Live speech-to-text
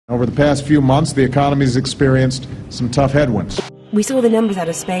Over the past few months, the economy has experienced some tough headwinds. We saw the numbers out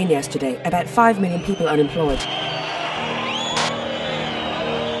of Spain yesterday, about 5 million people unemployed.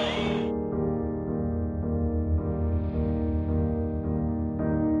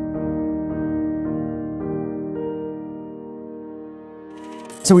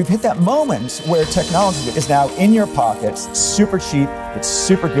 So we've hit that moment where technology is now in your pockets, super cheap, it's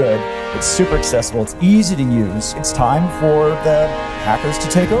super good, it's super accessible, it's easy to use. It's time for the hackers to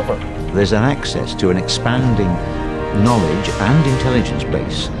take over. There's an access to an expanding knowledge and intelligence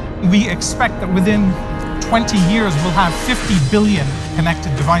base. We expect that within 20 years we'll have 50 billion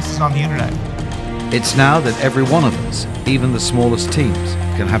connected devices on the internet. It's now that every one of us, even the smallest teams,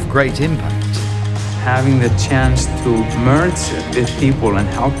 can have great impact. Having the chance to merge with people and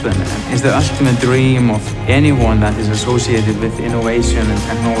help them is the ultimate dream of anyone that is associated with innovation and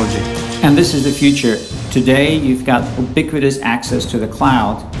technology. And this is the future. Today, you've got ubiquitous access to the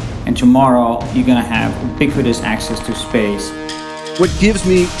cloud, and tomorrow, you're going to have ubiquitous access to space. What gives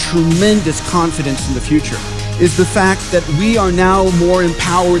me tremendous confidence in the future is the fact that we are now more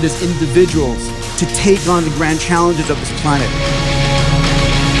empowered as individuals to take on the grand challenges of this planet.